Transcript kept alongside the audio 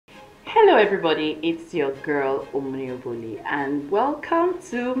Hello everybody, it's your girl Omnioboli and welcome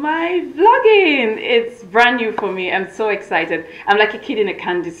to my vlogging. It's brand new for me. I'm so excited. I'm like a kid in a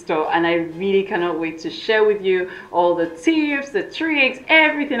candy store and I really cannot wait to share with you all the tips, the tricks,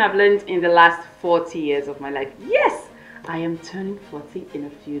 everything I've learned in the last 40 years of my life. Yes! I am turning 40 in a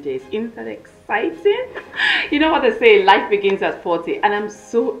few days. Isn't that exciting? You know what they say, life begins at 40, and I'm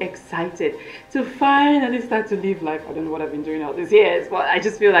so excited to finally start to live life. I don't know what I've been doing all these years, but I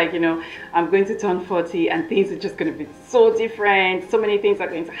just feel like, I'm going to turn 40 and things are just going to be so different. So many things are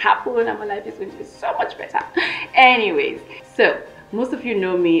going to happen and my life is going to be so much better. Anyways, so most of you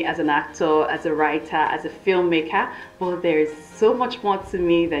know me as an actor, as a writer, as a filmmaker, but there is so much more to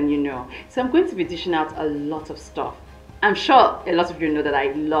me than you know. So I'm going to be dishing out a lot of stuff. I'm sure a lot of you know that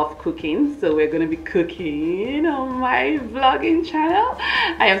I love cooking, so we're going to be cooking on my vlogging channel.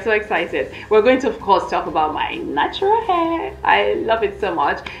 I am so excited. We're going to, of course, talk about my natural hair. I love it so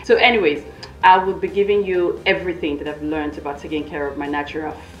much. So anyways, I will be giving you everything that I've learned about taking care of my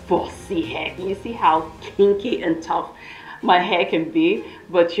natural fussy hair. Can you see how kinky and tough my hair can be?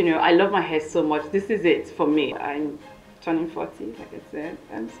 But I love my hair so much. This is it for me. I'm turning 40, like I said.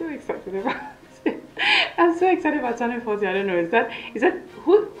 I'm so excited about it. I'm so excited about turning 40. I don't know, is that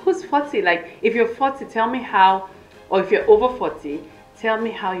who's 40? Like, if you're 40, tell me how, or if you're over 40, tell me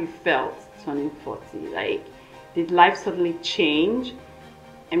how you felt turning 40. Like, did life suddenly change?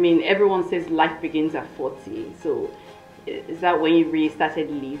 I mean, everyone says life begins at 40, so is that when you really started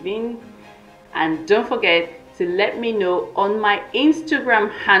living? And don't forget to let me know on my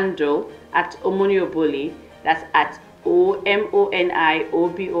Instagram handle at Omonioboli. That's at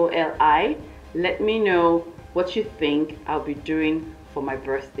OMONIOBOLI. Let me know what you think I'll be doing for my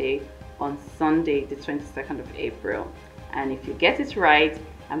birthday on Sunday, the 22nd of April. And if you get it right,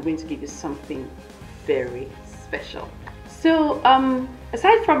 I'm going to give you something very special. So,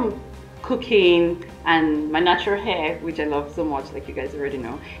 aside from cooking and my natural hair, which I love so much, like you guys already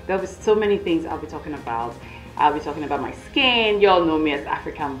know, there'll be so many things I'll be talking about. I'll be talking about my skin. Y'all know me as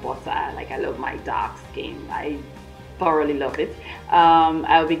African butter. Like, I love my dark skin. I thoroughly love it.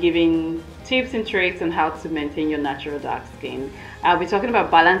 I'll be giving tips and tricks on how to maintain your natural dark skin. I'll be talking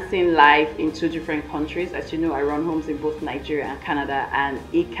about balancing life in 2 different countries. As you know, I run homes in both Nigeria and Canada, and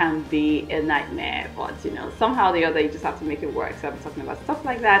it can be a nightmare, but somehow or the other you just have to make it work. So I'll be talking about stuff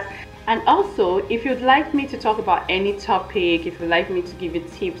like that. And also, if you'd like me to talk about any topic, if you'd like me to give you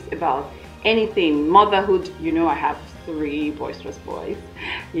tips about anything, motherhood, I have 3 boisterous boys,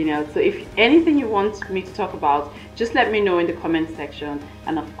 so if anything you want me to talk about, just let me know in the comment section,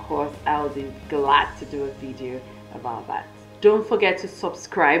 and of course I'll be glad to do a video about that. Don't forget to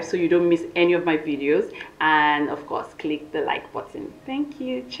subscribe so you don't miss any of my videos, and of course click the like button. Thank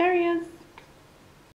you. Cheerios.